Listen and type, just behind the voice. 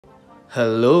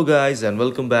Hello guys and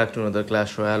welcome back to another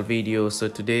Clash Royale video. So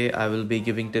today I will be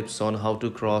giving tips on how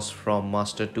to cross from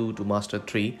Master 2 to Master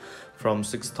 3 from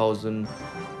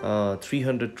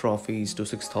 6,300 trophies to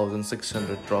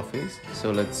 6,600 trophies.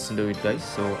 So let's do it guys.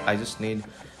 So I just need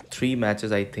 3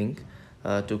 matches I think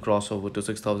to cross over to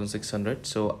 6,600.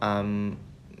 So I'm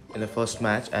in the first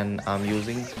match and I'm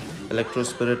using Electro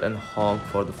Spirit and Hog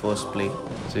for the first play.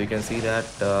 So you can see that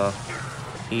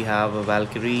he have a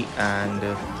Valkyrie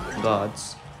and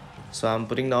guards. So I'm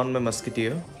putting down my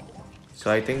musketeer.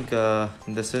 So I think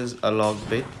this is a log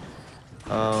bit.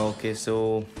 Okay,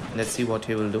 so let's see what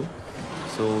he will do.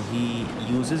 So he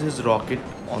uses his rocket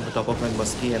on the top of my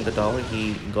muskie and the tower.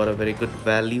 He got a very good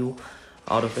value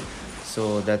out of it,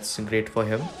 so that's great for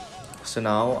him. So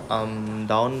now I'm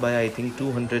down by I think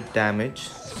 200 damage.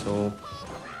 So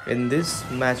in this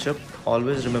matchup,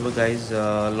 always remember guys,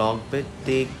 logbit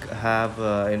take have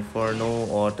Inferno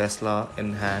or Tesla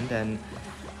in hand, and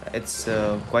it's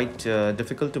quite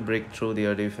difficult to break through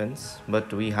their defense,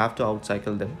 but we have to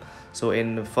outcycle them. So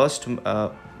in the first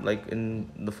like in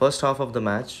the first half of the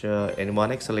match, in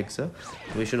 1x elixir,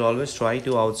 we should always try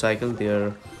to outcycle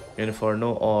their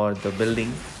Inferno or the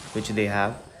building which they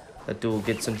have to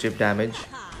get some chip damage.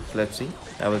 So let's see,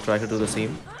 I will try to do the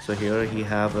same. So here he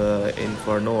have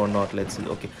Inferno or not, let's see.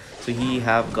 Okay, so he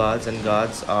have guards, and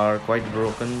guards are quite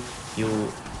broken.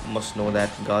 You must know that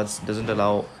guards doesn't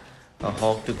allow a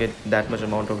hog to get that much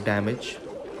amount of damage.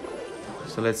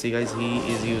 So let's see guys, he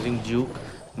is using juke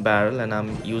barrel and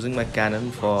I'm using my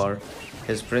cannon for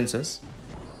his princess.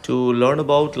 To learn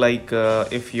about like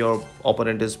if your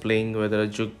opponent is playing whether a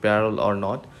juke barrel or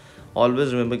not,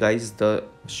 always remember guys, the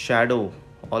shadow,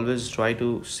 always try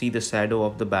to see the shadow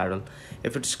of the barrel.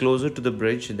 If it's closer to the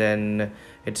bridge, then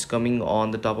it's coming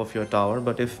on the top of your tower,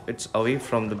 but if it's away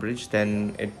from the bridge,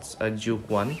 then it's a juke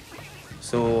one.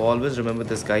 So always remember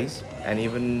this guys, and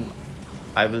even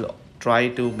I will try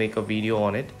to make a video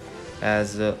on it,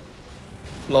 as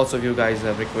lots of you guys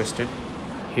have requested.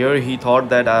 Here he thought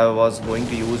that I was going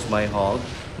to use my hog,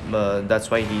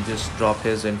 that's why he just dropped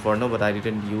his Inferno, but I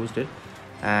didn't use it.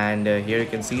 And here you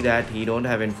can see that he don't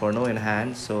have Inferno in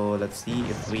hand. So let's see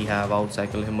if we have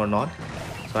outcycle him or not.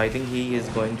 So I think he is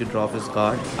going to drop his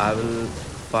guard. I will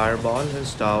fireball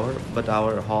his tower, but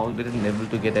our hog didn't able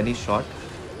to get any shot.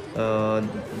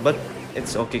 But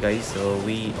it's okay guys, so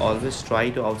we always try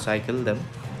to outcycle them,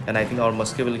 and I think our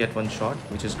musket will get one shot,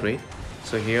 which is great.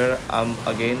 So here I'm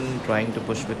again trying to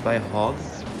push with my hog,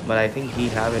 but I think he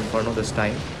have Inferno this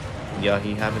time. Yeah,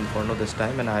 he have Inferno this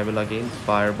time, and I will again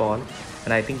fireball,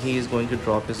 and I think he is going to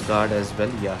drop his guard as well.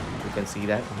 Yeah, you can see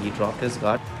that he dropped his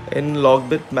guard. In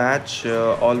logbit match,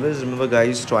 always remember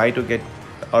guys, try to get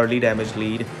early damage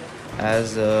lead,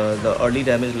 as the early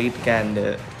damage lead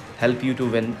can help you to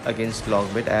win against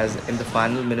logbit, as in the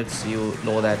final minutes you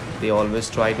know that they always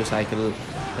try to cycle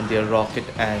their rocket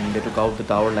and they took out the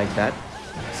tower like that.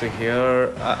 So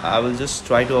here I will just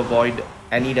try to avoid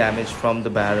any damage from the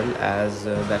barrel, as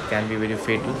that can be very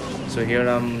fatal. So here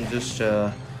I'm just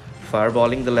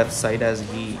fireballing the left side, as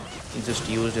he just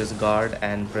used his guard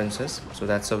and princess, so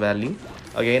that's a value.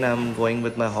 Again I'm going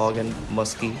with my hog and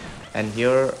muskie, and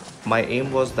here my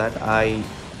aim was that I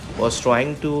was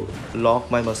trying to lock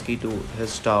my muskie to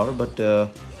his tower, but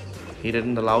he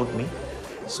didn't allow me.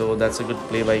 So that's a good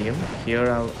play by him.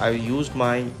 Here I used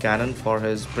my cannon for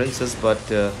his princess, but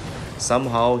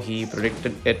somehow he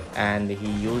predicted it and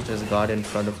he used his guard in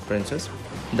front of princess.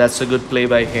 That's a good play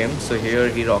by him. So here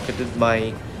he rocketed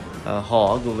my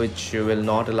hog, which will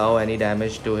not allow any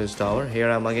damage to his tower. Here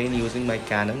I'm again using my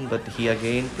cannon, but he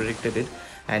again predicted it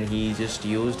and he just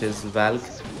used his Valk.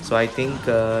 So I think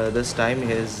this time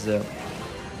his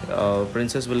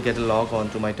princess will get a lock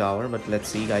onto my tower, but let's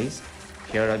see guys.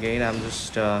 Here again I'm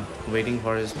just waiting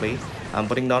for his play. I'm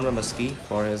putting down my muskie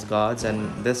for his guards,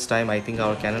 and this time I think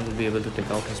our cannon will be able to take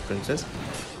out his princess.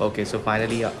 Okay, so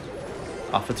finally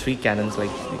after 3 cannons, like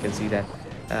you can see that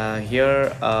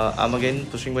here I'm again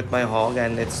pushing with my hog,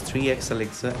 and it's 3x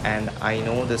elixir, and I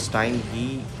know this time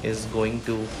he is going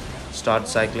to start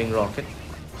cycling rocket.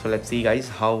 So let's see guys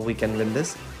how we can win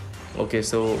this. Okay,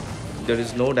 so there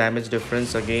is no damage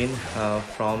difference again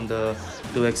from the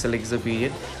 2x elixir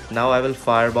period. Now I will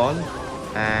fireball,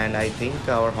 and I think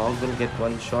our hog will get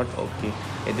one shot. Okay,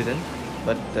 it didn't,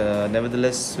 but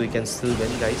nevertheless we can still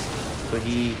win guys. So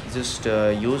he just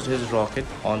used his rocket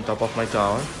on top of my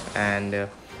tower, and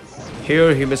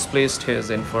here he misplaced his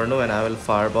Inferno, and I will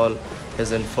fireball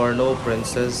his Inferno,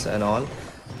 princess and all.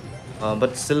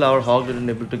 But still our hog didn't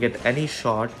able to get any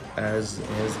shot, as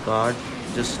his guard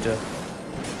just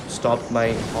stopped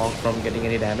my hog from getting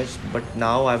any damage. But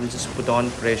now I will just put on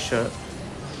pressure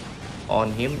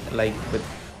on him like with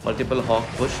multiple hog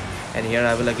push. And here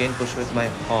I will again push with my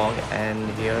hog, and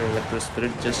here electro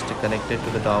spirit just connected to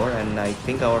the tower, and I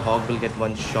think our hog will get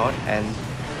one shot, and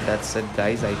that's it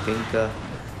guys. I think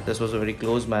this was a very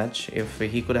close match. If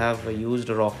he could have used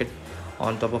a rocket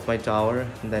on top of my tower,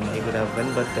 then he could have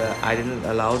won, but I didn't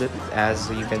allow it. As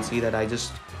you can see that I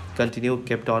just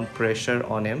kept on pressure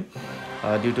on him,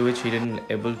 due to which he didn't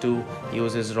able to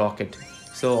use his rocket.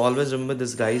 So always remember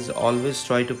this guys, always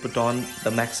try to put on the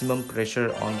maximum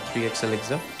pressure on 3x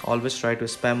elixir. Always try to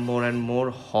spam more and more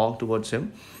hog towards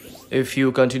him. If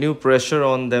you continue pressure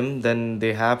on them, then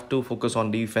they have to focus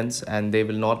on defense and they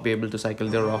will not be able to cycle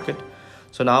their rocket.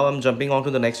 So now I'm jumping on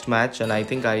to the next match, and I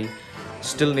think I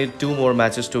still need 2 more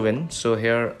matches to win. So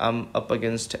here I'm up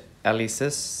against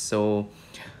Alice's. So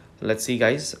let's see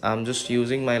guys, I'm just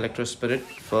using my electro spirit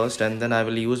first, and then I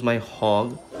will use my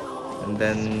hog, and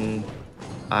then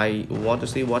I want to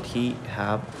see what he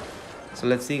have. So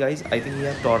let's see guys, I think he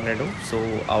have tornado. So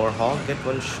our hog get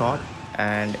one shot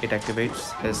and it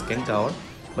activates his king tower,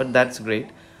 but that's great.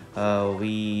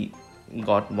 We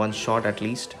got one shot at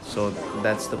least, so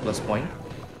that's the plus point.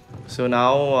 So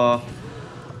now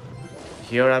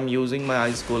here I'm using my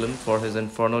ice golem for his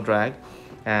inferno drag,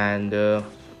 and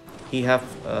he have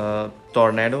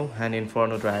tornado and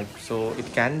inferno drag, so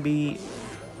it can be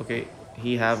okay.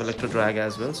 He have electro drag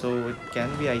as well, so it can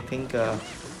be, I think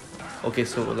okay,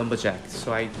 so lumberjack.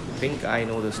 So I think I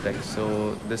know this deck.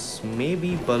 So this may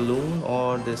be balloon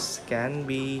or this can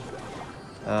be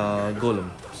golem.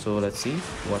 So let's see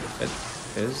what it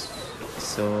is.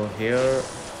 So here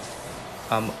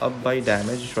I'm up by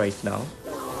damage right now.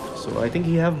 So I think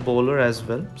he have bowler as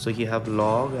well. So he have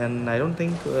log, and I don't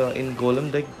think in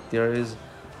golem deck there is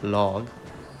log.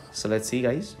 So let's see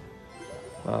guys.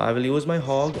 I will use my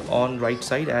hog on right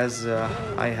side, as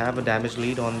I have a damage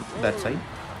lead on that side.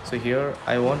 So here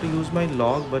I want to use my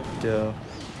log, but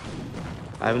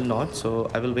I will not,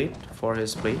 so I will wait for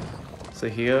his play. So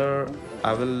here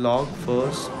I will log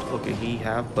first. Okay, he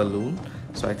have balloon,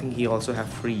 so I think he also have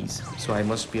freeze, so I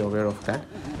must be aware of that.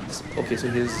 Okay, so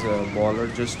his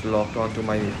baller just locked onto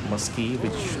my muskie,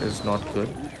 which is not good,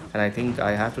 and I think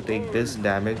I have to take this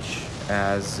damage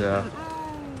as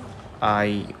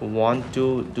I want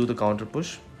to do the counter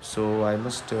push, so I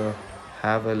must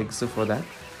have elixir for that.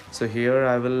 So here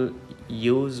I will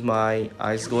use my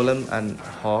ice golem and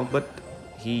hog, but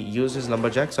he used his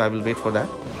lumberjack, so I will wait for that.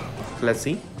 So let's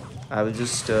see, I will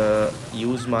just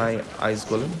use my ice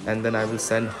golem and then I will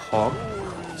send hog.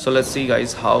 So let's see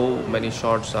guys how many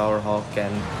shots our hog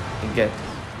can get.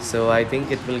 So I think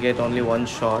it will get only one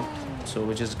shot, so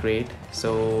which is great.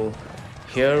 So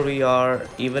here we are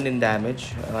even in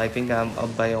damage. I think I'm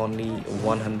up by only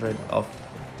 100 of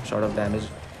shot of damage.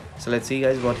 So let's see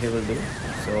guys what he will do.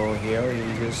 So here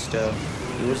he just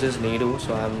used his Nado,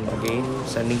 so I'm again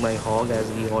sending my hog, as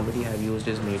he already have used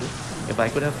his Nado. If I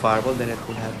could have fireball, then it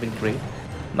would have been great.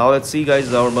 Now let's see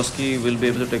guys, our muskie will be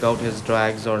able to take out his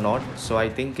drags or not. So I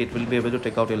think it will be able to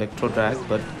take out electro drag,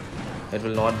 but it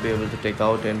will not be able to take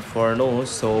out inferno.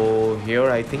 So here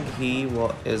I think he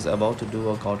is about to do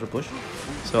a counter push.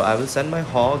 So I will send my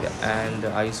hog and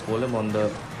ice golem on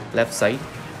the left side,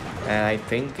 and I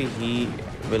think he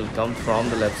will come from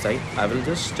the left side. I will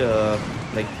just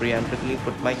like preemptively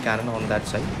put my cannon on that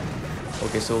side.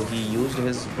 Okay, so he used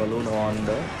his balloon on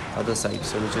the other side,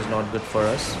 so which is not good for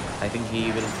us. I think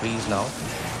he will freeze now.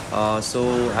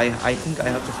 So I think I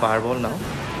have to fireball now,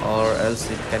 or else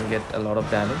it can get a lot of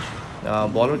damage.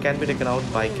 Baller can be taken out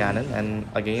by cannon, and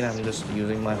again I'm just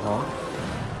using my hog.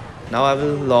 Now I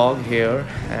will log here,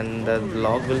 and the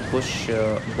log will push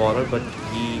baller, but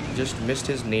he just missed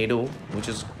his Nado, which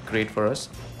is great for us.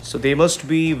 So they must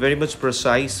be very much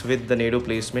precise with the Nado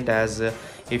placement, as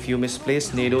if you misplace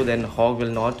Nado, then hog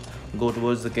will not go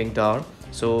towards the king tower.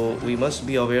 So we must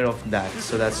be aware of that.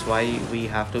 So that's why we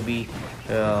have to be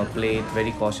play it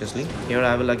very cautiously. Here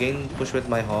I will again push with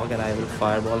my hog, and I will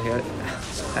fireball here.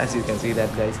 As you can see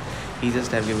that guys, he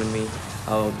just have given me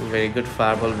a very good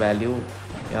fireball value.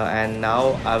 And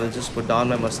now I will just put down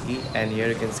my muskie, and here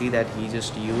you can see that he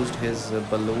just used his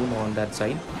balloon on that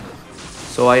side.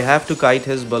 So I have to kite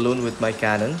his balloon with my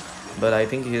cannon, but I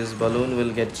think his balloon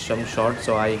will get some shot,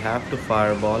 so I have to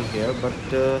fireball here.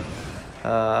 But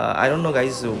I don't know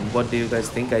guys, what do you guys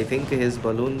think? I think his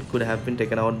balloon could have been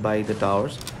taken out by the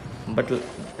towers, but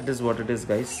it is what it is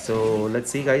guys. So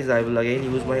let's see guys, I will again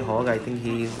use my hog. I think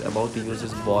he is about to use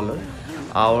his baller.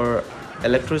 Our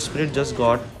electro spirit just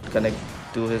got connected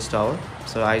to his tower,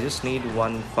 so I just need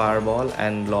one fireball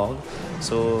and log.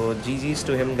 So GG's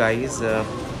to him guys.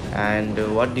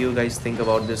 And what do you guys think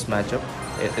about this matchup?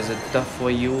 Is it tough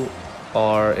for you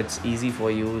or it's easy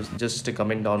for you, just to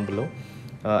comment down below.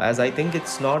 As I think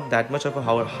it's not that much of a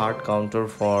hard counter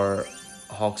for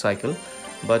Hog Cycle,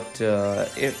 but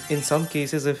if in some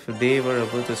cases if they were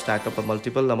able to stack up a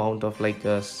multiple amount of like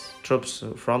troops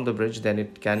from the bridge, then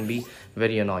it can be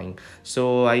very annoying.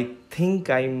 So I think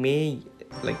I may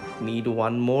like need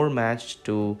one more match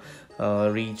to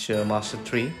reach master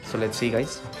 3. So let's see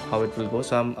guys how it will go.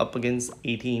 So I'm up against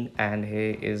 18 and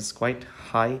he is quite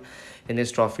high in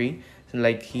his trophy.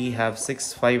 Like he have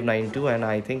 6592 and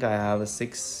I think I have a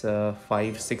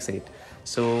 6568.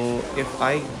 So if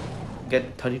I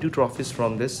get 32 trophies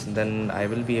from this, then I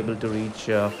will be able to reach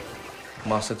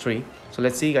master 3. So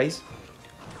let's see guys.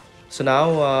 So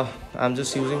now I'm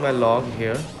just using my log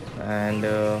here, and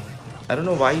I don't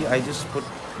know why I just put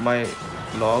my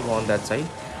log on that side,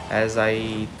 as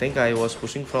I think I was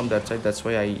pushing from that side. That's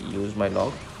why I used my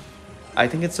log. I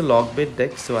think it's a log bait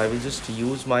deck, so I will just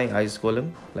use my ice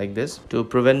golem like this to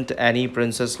prevent any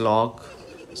princess log.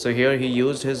 So here he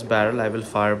used his barrel, I will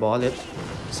fireball it.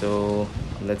 So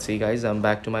let's see guys, I'm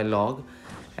back to my log,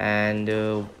 and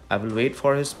I will wait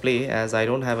for his play as I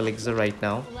don't have elixir right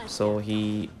now. So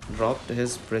he dropped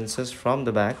his princess from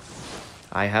the back.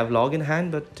 I have log in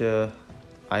hand, but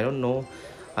I don't know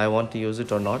I want to use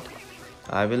it or not.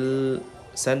 I will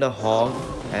send a hog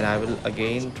and I will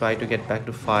again try to get back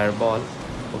to fireball.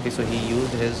 Okay, so he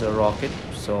used his rocket,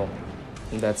 so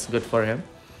that's good for him.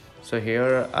 So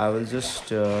here I will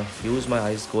just use my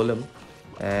ice golem,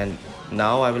 and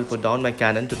now I will put down my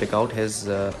cannon to take out his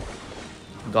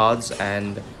gods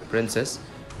and princess.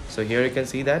 So here you can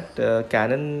see that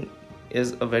cannon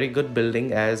is a very good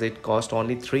building as it cost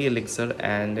only 3 elixir,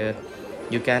 and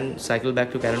you can cycle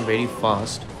back to cannon very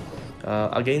fast.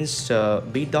 Against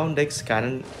beatdown decks,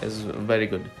 cannon is very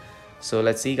good. So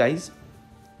let's see guys.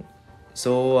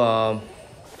 So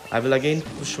I will again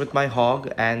push with my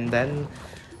hog, and then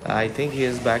I think he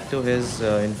is back to his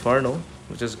inferno,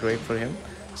 which is great for him.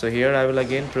 So here I will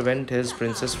again prevent his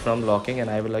princess from locking, and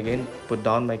I will again put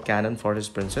down my cannon for his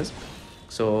princess.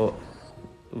 So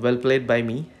well played by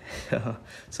me.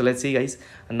 So let's see guys,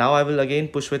 and now I will again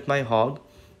push with my hog,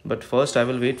 but first I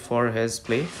will wait for his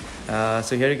play.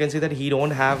 So here you can see that he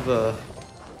don't have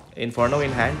inferno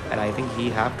in hand, and I think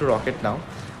he have to rocket now,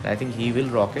 and I think he will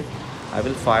rocket. I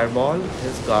will fireball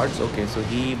his guards. Okay, so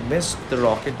he missed the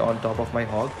rocket on top of my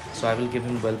hog, so I will give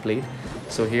him well played.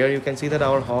 So here you can see that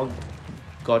our hog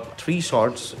got 3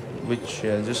 shots, which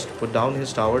just put down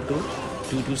his tower to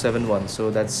 2271.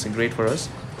 So that's great for us.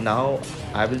 Now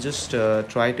I will just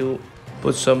try to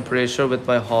put some pressure with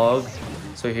my hog.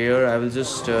 So here I will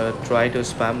just try to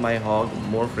spam my hog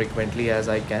more frequently as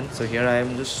I can. So here I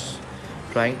am just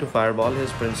trying to fireball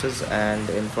his princess and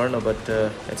inferno, but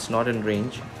it's not in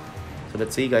range. So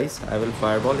let's see guys, I will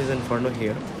fireball his inferno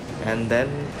here, and then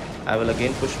I will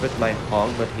again push with my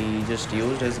hog, but he just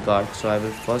used his guard. So I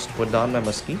will first put down my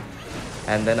muskie,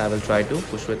 and then I will try to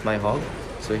push with my hog.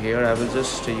 So here I will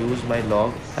just use my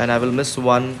log, and I will miss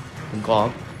one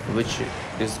gog, which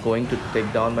is going to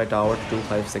take down my tower to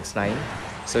 2569.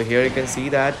 So here you can see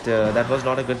that that was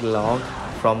not a good log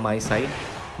from my side,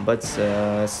 but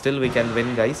still we can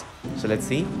win guys. So let's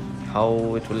see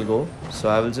how it will go. So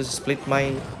I will just split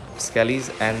my skellies,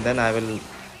 and then I will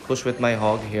push with my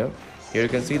hog here. Here you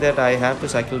can see that I have to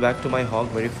cycle back to my hog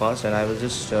very fast, and I will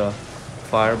just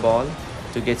fireball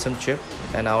to get some chip,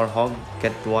 and our hog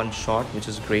get 1 shot, which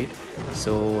is great.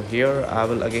 So here I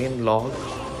will again log.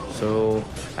 So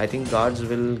I think guards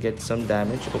will get some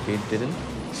damage. Okay, it didn't,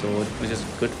 so which is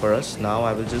good for us. Now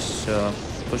I will just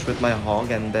push with my hog,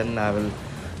 and then I will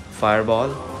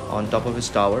fireball on top of his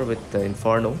tower with the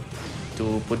inferno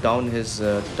to put down his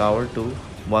tower to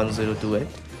 1028.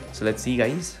 So let's see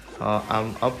guys,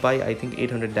 I'm up by I think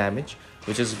 800 damage,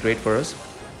 which is great for us.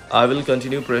 I will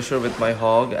continue pressure with my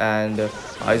hog and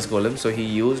ice golem. So he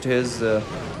used his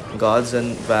guards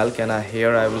and valk, and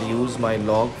here I will use my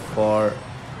log for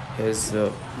his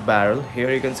barrel.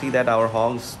 Here you can see that our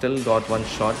hog still got 1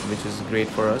 shot, which is great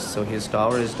for us. So his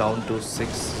tower is down to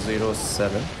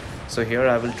 607. So here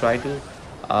I will try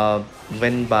to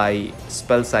win by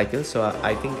spell cycle. So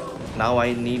I think now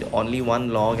I need only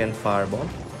 1 log and fireball.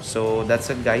 So that's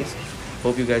it guys,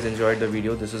 hope you guys enjoyed the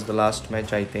video. This is the last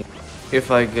match. I think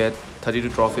if I get 32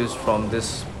 trophies from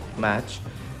this match,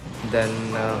 then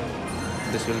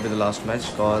this will be the last match,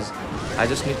 because I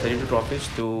just need 32 trophies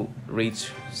to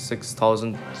reach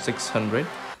 6600.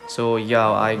 So yeah,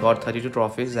 I got 32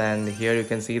 trophies, and here you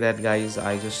can see that guys,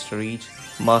 I just reached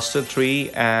master 3,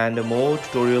 and more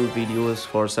tutorial videos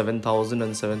for 7000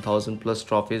 and 7000 plus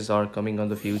trophies are coming on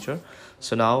the future.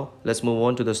 So now let's move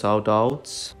on to the shout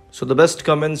outs. So the best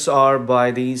comments are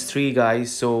by these 3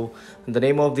 guys. So The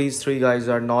name of these three guys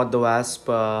are Not the Wasp,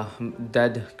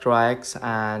 Dead Cracks,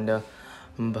 and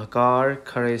Bhakar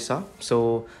Kharesa.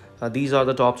 So these are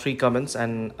the top three comments,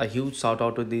 and a huge shout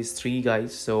out to these three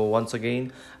guys. So once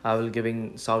again, I will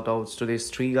giving shout outs to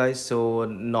these three guys. So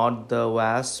Not the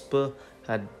Wasp,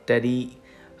 Daddy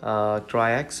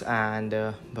Triax, and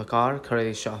Bhakar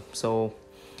Kharesa. So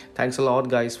thanks a lot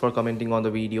guys for commenting on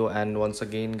the video, and once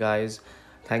again guys,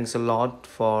 thanks a lot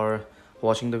for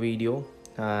watching the video.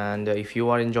 And if you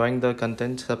are enjoying the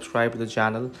content, subscribe to the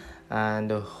channel,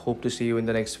 and hope to see you in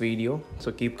the next video.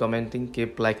 So keep commenting,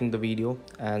 keep liking the video,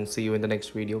 and see you in the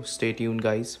next video. Stay tuned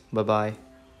guys. Bye bye.